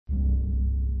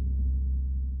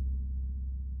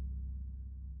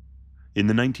In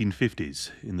the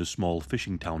 1950s, in the small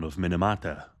fishing town of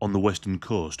Minamata, on the western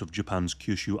coast of Japan's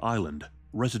Kyushu Island,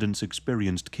 residents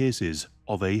experienced cases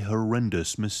of a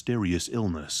horrendous, mysterious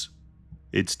illness.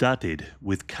 It started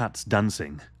with cats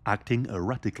dancing, acting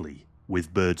erratically,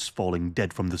 with birds falling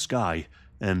dead from the sky,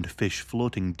 and fish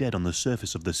floating dead on the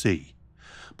surface of the sea.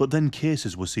 But then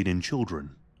cases were seen in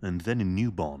children, and then in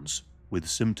newborns, with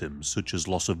symptoms such as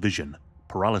loss of vision,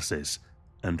 paralysis,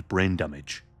 and brain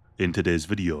damage. In today's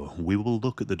video, we will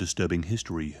look at the disturbing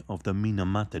history of the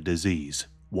Minamata Disease,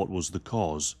 what was the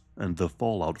cause, and the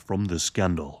fallout from the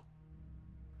scandal.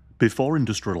 Before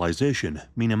industrialization,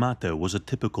 Minamata was a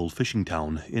typical fishing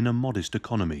town in a modest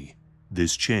economy.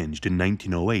 This changed in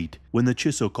 1908 when the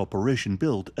Chisso Corporation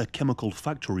built a chemical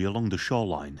factory along the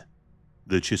shoreline.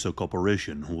 The Chisso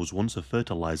Corporation was once a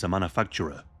fertilizer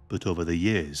manufacturer, but over the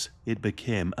years it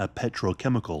became a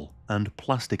petrochemical and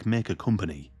plastic maker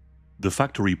company. The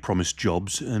factory promised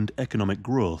jobs and economic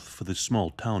growth for the small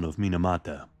town of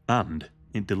Minamata, and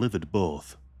it delivered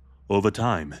both. Over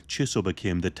time, Chisso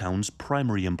became the town's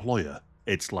primary employer,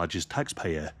 its largest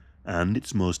taxpayer, and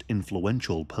its most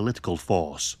influential political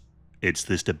force. It's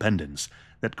this dependence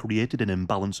that created an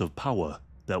imbalance of power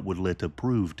that would later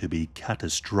prove to be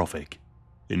catastrophic.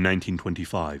 In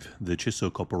 1925, the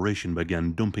Chisso Corporation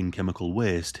began dumping chemical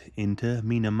waste into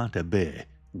Minamata Bay,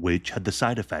 which had the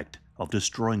side effect of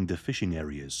destroying the fishing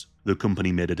areas. The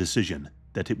company made a decision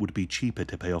that it would be cheaper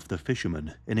to pay off the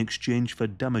fishermen in exchange for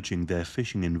damaging their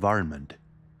fishing environment.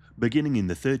 Beginning in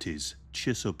the 30s,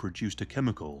 Chisso produced a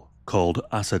chemical called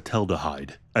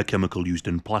acetaldehyde, a chemical used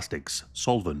in plastics,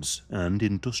 solvents, and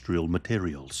industrial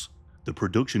materials. The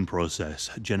production process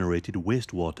generated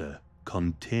wastewater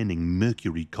containing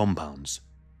mercury compounds.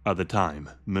 At the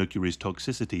time, mercury's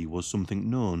toxicity was something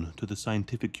known to the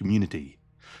scientific community.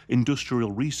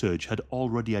 Industrial research had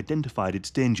already identified its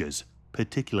dangers,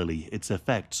 particularly its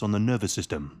effects on the nervous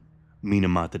system.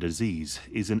 Minamata disease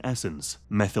is in essence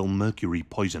methylmercury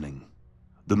poisoning.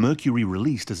 The mercury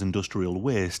released as industrial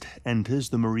waste enters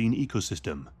the marine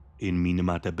ecosystem. In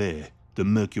Minamata Bay, the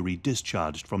mercury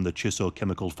discharged from the Chisso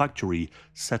chemical factory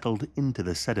settled into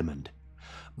the sediment.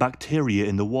 Bacteria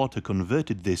in the water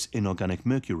converted this inorganic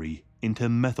mercury into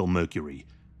methylmercury,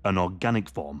 an organic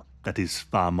form that is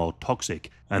far more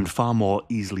toxic and far more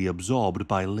easily absorbed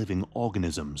by living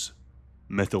organisms.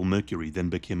 Methylmercury then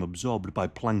became absorbed by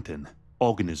plankton,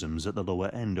 organisms at the lower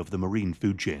end of the marine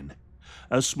food chain.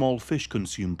 As small fish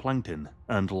consume plankton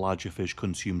and larger fish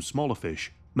consume smaller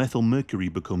fish,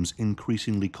 methylmercury becomes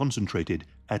increasingly concentrated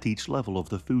at each level of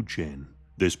the food chain.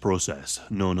 This process,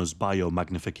 known as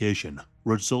biomagnification,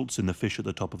 results in the fish at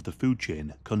the top of the food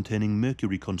chain containing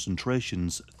mercury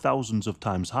concentrations thousands of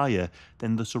times higher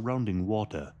than the surrounding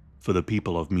water. For the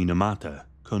people of Minamata,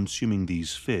 consuming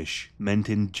these fish meant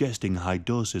ingesting high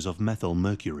doses of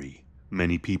methylmercury.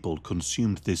 Many people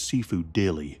consumed this seafood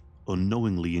daily,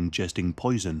 unknowingly ingesting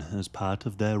poison as part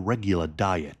of their regular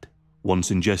diet.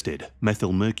 Once ingested,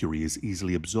 methylmercury is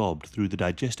easily absorbed through the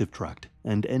digestive tract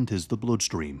and enters the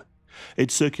bloodstream.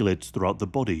 It circulates throughout the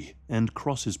body and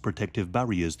crosses protective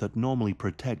barriers that normally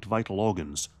protect vital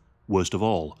organs. Worst of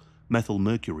all,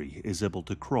 methylmercury is able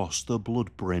to cross the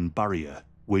blood-brain barrier,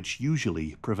 which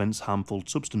usually prevents harmful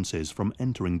substances from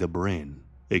entering the brain.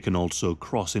 It can also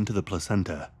cross into the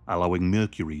placenta, allowing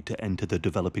mercury to enter the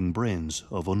developing brains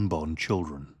of unborn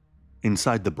children.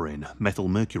 Inside the brain,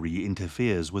 methylmercury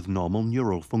interferes with normal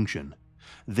neural function.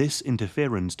 This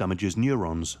interference damages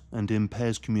neurons and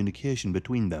impairs communication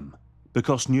between them.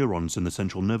 Because neurons in the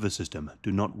central nervous system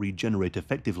do not regenerate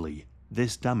effectively,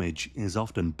 this damage is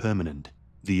often permanent.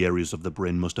 The areas of the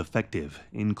brain most affected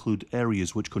include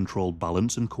areas which control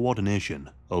balance and coordination,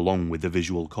 along with the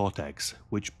visual cortex,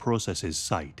 which processes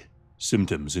sight.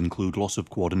 Symptoms include loss of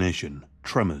coordination,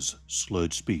 tremors,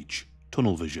 slurred speech,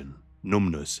 tunnel vision,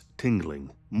 numbness,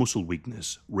 tingling, muscle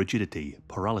weakness, rigidity,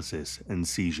 paralysis, and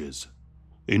seizures.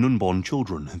 In unborn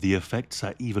children, the effects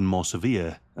are even more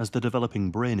severe as the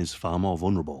developing brain is far more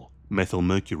vulnerable.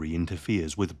 Methylmercury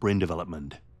interferes with brain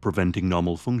development, preventing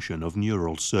normal function of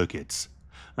neural circuits.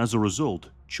 As a result,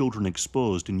 children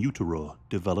exposed in utero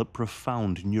develop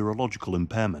profound neurological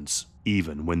impairments,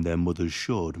 even when their mothers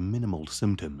showed minimal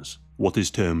symptoms. What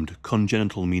is termed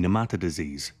congenital Minamata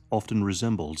disease often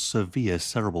resembles severe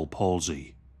cerebral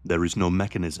palsy. There is no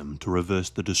mechanism to reverse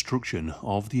the destruction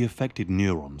of the affected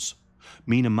neurons.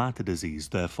 Minamata disease,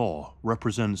 therefore,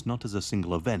 represents not as a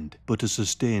single event, but a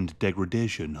sustained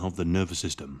degradation of the nervous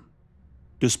system.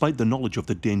 Despite the knowledge of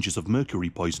the dangers of mercury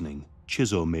poisoning,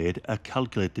 Chisso made a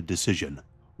calculated decision.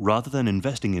 Rather than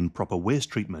investing in proper waste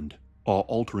treatment or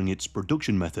altering its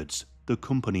production methods, the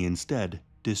company instead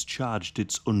discharged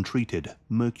its untreated,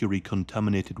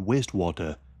 mercury-contaminated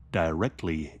wastewater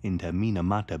directly into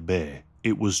Minamata Bay.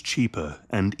 It was cheaper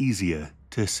and easier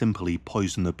to simply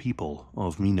poison the people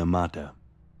of Minamata.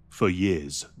 For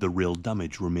years, the real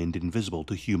damage remained invisible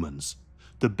to humans.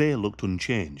 The bay looked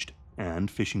unchanged,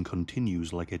 and fishing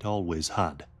continues like it always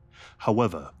had.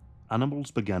 However,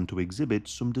 animals began to exhibit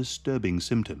some disturbing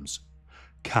symptoms.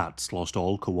 Cats lost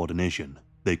all coordination,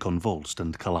 they convulsed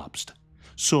and collapsed.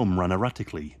 Some ran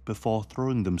erratically before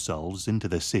throwing themselves into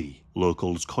the sea.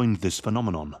 Locals coined this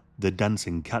phenomenon the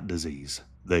dancing cat disease.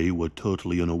 They were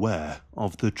totally unaware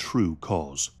of the true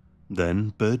cause.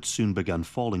 Then birds soon began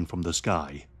falling from the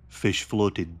sky. Fish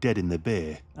floated dead in the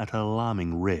bay at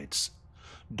alarming rates.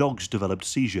 Dogs developed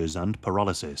seizures and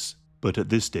paralysis, but at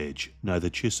this stage neither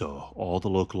Chisso or the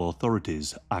local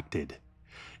authorities acted.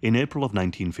 In April of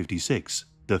 1956,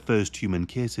 the first human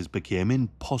cases became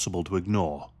impossible to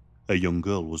ignore. A young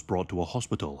girl was brought to a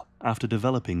hospital after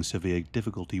developing severe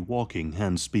difficulty walking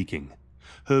and speaking.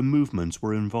 Her movements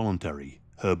were involuntary,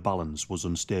 her balance was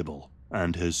unstable,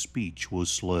 and her speech was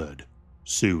slurred.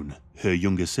 Soon, her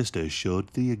younger sister showed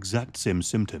the exact same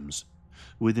symptoms.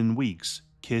 Within weeks,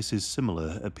 cases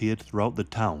similar appeared throughout the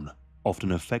town,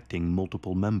 often affecting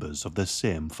multiple members of the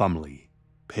same family.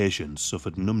 Patients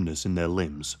suffered numbness in their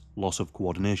limbs, loss of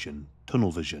coordination,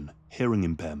 tunnel vision, hearing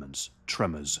impairments,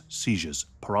 tremors, seizures,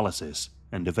 paralysis,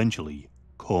 and eventually,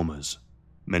 comas.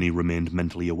 Many remained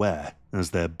mentally aware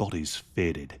as their bodies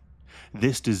faded.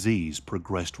 This disease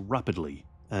progressed rapidly,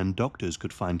 and doctors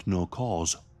could find no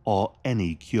cause or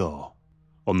any cure.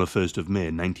 On the 1st of May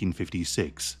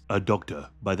 1956, a doctor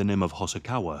by the name of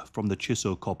Hosokawa from the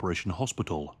Chisso Corporation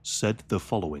hospital said the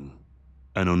following: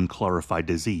 "An unclarified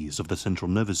disease of the central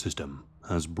nervous system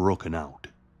has broken out."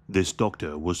 This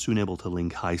doctor was soon able to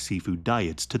link high seafood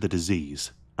diets to the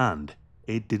disease, and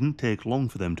it didn't take long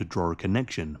for them to draw a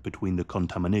connection between the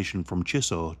contamination from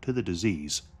Chisso to the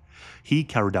disease. He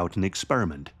carried out an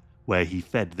experiment where he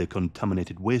fed the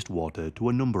contaminated wastewater to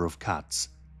a number of cats,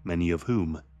 many of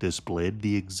whom displayed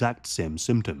the exact same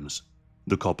symptoms.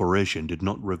 The corporation did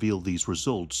not reveal these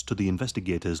results to the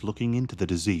investigators looking into the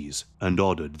disease and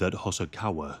ordered that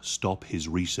Hosokawa stop his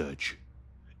research.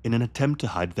 In an attempt to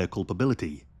hide their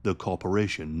culpability, the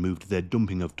corporation moved their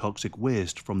dumping of toxic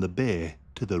waste from the bay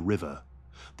to the river.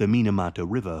 The Minamata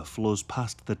River flows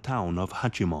past the town of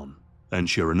Hachimon, and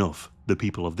sure enough, the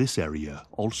people of this area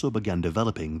also began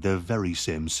developing the very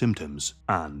same symptoms,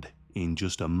 and in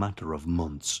just a matter of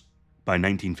months. By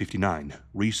 1959,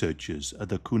 researchers at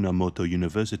the Kunamoto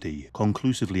University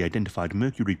conclusively identified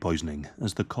mercury poisoning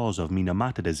as the cause of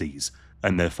Minamata disease,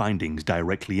 and their findings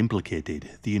directly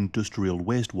implicated the industrial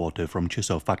wastewater from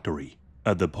Chisso factory.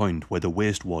 At the point where the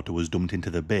wastewater was dumped into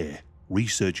the bay,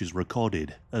 researchers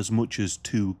recorded as much as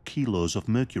 2 kilos of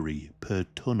mercury per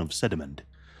ton of sediment.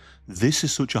 This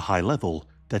is such a high level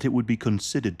that it would be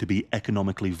considered to be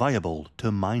economically viable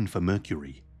to mine for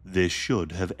mercury. This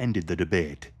should have ended the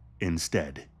debate.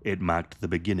 Instead, it marked the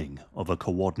beginning of a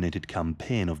coordinated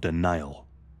campaign of denial.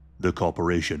 The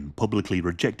corporation publicly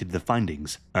rejected the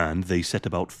findings, and they set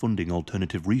about funding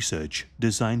alternative research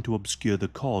designed to obscure the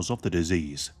cause of the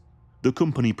disease. The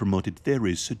company promoted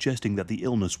theories suggesting that the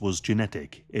illness was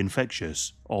genetic,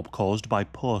 infectious, or caused by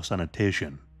poor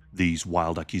sanitation. These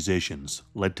wild accusations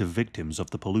led to victims of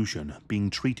the pollution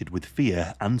being treated with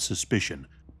fear and suspicion,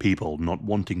 people not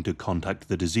wanting to contact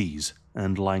the disease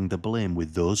and lying the blame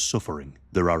with those suffering.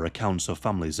 There are accounts of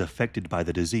families affected by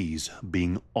the disease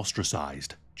being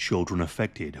ostracized, children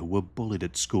affected were bullied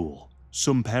at school.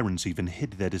 Some parents even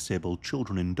hid their disabled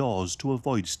children indoors to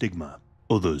avoid stigma.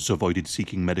 Others avoided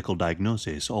seeking medical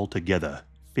diagnosis altogether,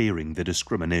 fearing the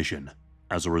discrimination.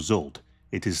 As a result,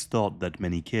 it is thought that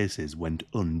many cases went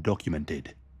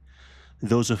undocumented.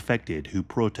 Those affected who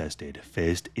protested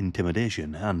faced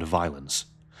intimidation and violence.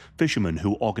 Fishermen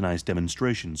who organized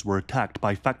demonstrations were attacked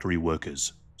by factory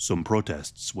workers. Some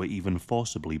protests were even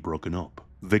forcibly broken up.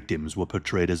 Victims were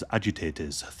portrayed as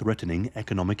agitators threatening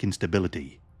economic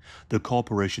instability. The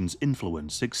corporation's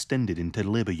influence extended into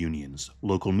labor unions,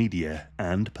 local media,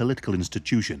 and political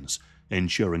institutions,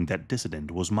 ensuring that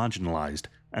dissident was marginalized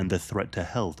and the threat to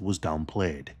health was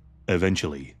downplayed.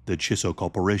 Eventually, the Chisso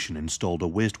Corporation installed a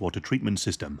wastewater treatment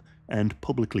system and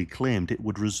publicly claimed it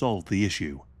would resolve the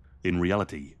issue. In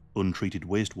reality, untreated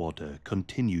wastewater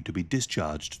continued to be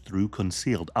discharged through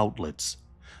concealed outlets.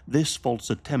 This false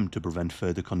attempt to prevent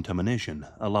further contamination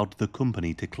allowed the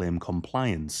company to claim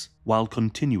compliance while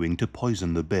continuing to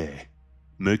poison the bay.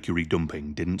 Mercury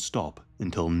dumping didn't stop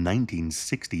until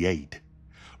 1968.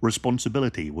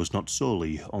 Responsibility was not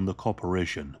solely on the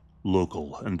corporation.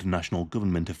 Local and national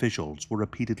government officials were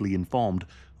repeatedly informed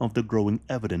of the growing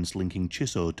evidence linking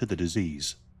Chisso to the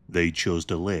disease. They chose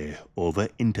delay over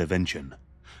intervention.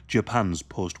 Japan's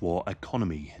post-war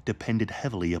economy depended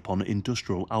heavily upon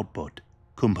industrial output.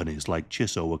 Companies like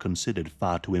Chisso were considered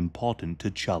far too important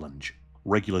to challenge.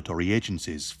 Regulatory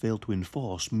agencies failed to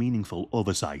enforce meaningful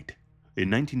oversight. In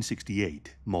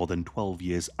 1968, more than 12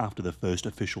 years after the first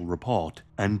official report,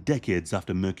 and decades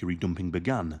after mercury dumping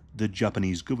began, the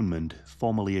Japanese government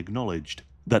formally acknowledged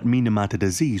that Minamata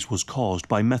disease was caused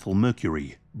by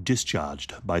methylmercury,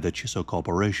 discharged by the Chisso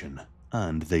Corporation,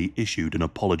 and they issued an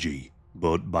apology.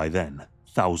 But by then,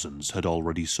 thousands had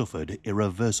already suffered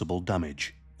irreversible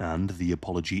damage, and the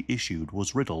apology issued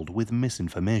was riddled with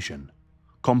misinformation.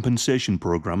 Compensation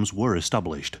programs were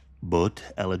established, but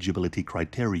eligibility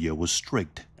criteria was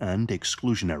strict and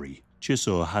exclusionary.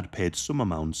 Chisso had paid some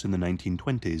amounts in the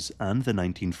 1920s and the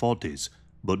 1940s,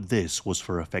 but this was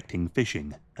for affecting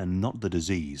fishing and not the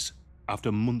disease.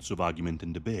 After months of argument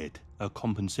and debate, a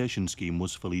compensation scheme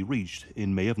was fully reached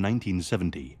in May of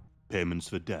 1970. Payments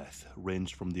for death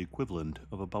ranged from the equivalent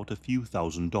of about a few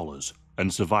 $1,000s,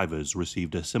 and survivors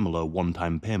received a similar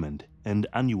one-time payment and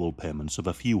annual payments of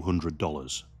a few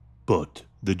 $100s. But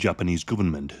the Japanese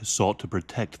government sought to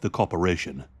protect the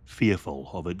corporation, fearful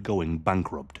of it going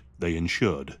bankrupt. They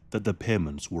ensured that the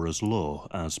payments were as low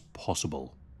as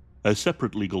possible. A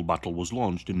separate legal battle was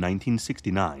launched in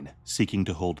 1969, seeking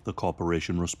to hold the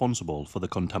corporation responsible for the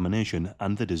contamination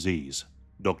and the disease.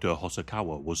 Dr.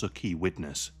 Hosokawa was a key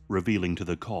witness, revealing to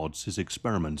the courts his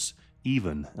experiments,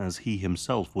 even as he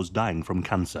himself was dying from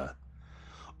cancer.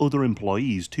 Other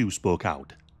employees too spoke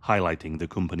out, highlighting the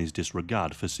company's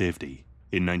disregard for safety.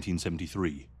 In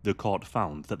 1973, the court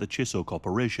found that the Chisso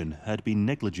Corporation had been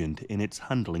negligent in its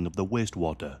handling of the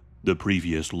wastewater. The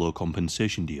previous low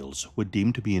compensation deals were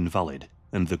deemed to be invalid,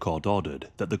 and the court ordered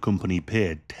that the company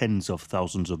paid tens of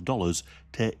thousands of dollars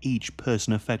to each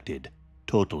person affected,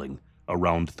 totaling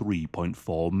around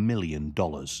 $3.4 million.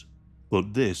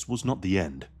 But this was not the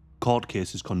end. Court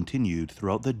cases continued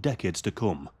throughout the decades to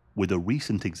come, with a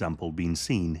recent example being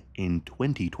seen in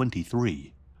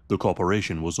 2023. The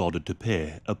corporation was ordered to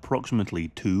pay approximately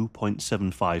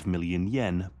 2.75 million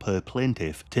yen per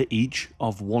plaintiff to each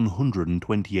of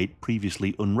 128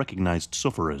 previously unrecognized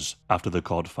sufferers after the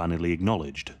court finally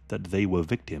acknowledged that they were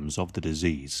victims of the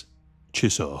disease.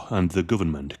 Chisso and the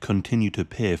government continue to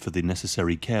pay for the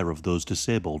necessary care of those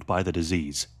disabled by the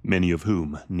disease, many of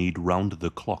whom need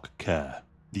round-the-clock care.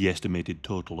 The estimated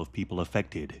total of people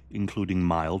affected, including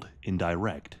mild,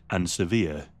 indirect, and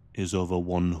severe, is over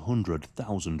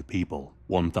 100,000 people.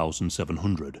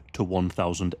 1,700 to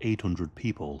 1,800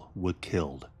 people were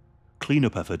killed.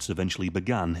 Cleanup efforts eventually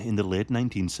began in the late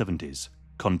 1970s.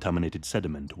 Contaminated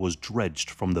sediment was dredged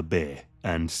from the bay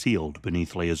and sealed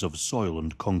beneath layers of soil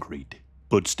and concrete.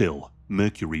 But still,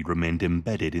 mercury remained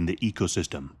embedded in the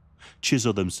ecosystem.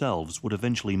 Chisso themselves would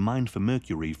eventually mine for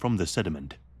mercury from the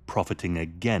sediment, profiting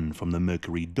again from the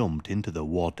mercury dumped into the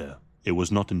water. It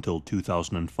was not until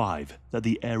 2005 that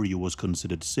the area was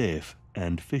considered safe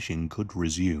and fishing could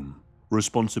resume.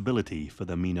 Responsibility for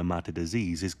the Minamata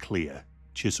disease is clear.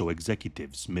 Chisso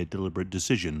executives made deliberate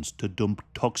decisions to dump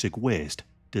toxic waste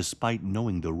despite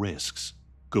knowing the risks.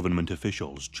 Government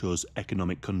officials chose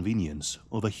economic convenience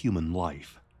over human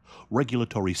life.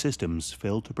 Regulatory systems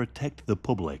failed to protect the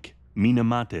public.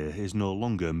 Minamata is no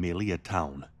longer merely a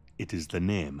town. It is the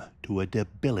name to a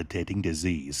debilitating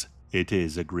disease. It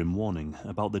is a grim warning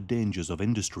about the dangers of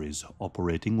industries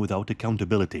operating without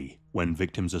accountability, when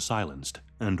victims are silenced,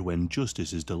 and when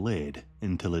justice is delayed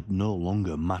until it no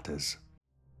longer matters.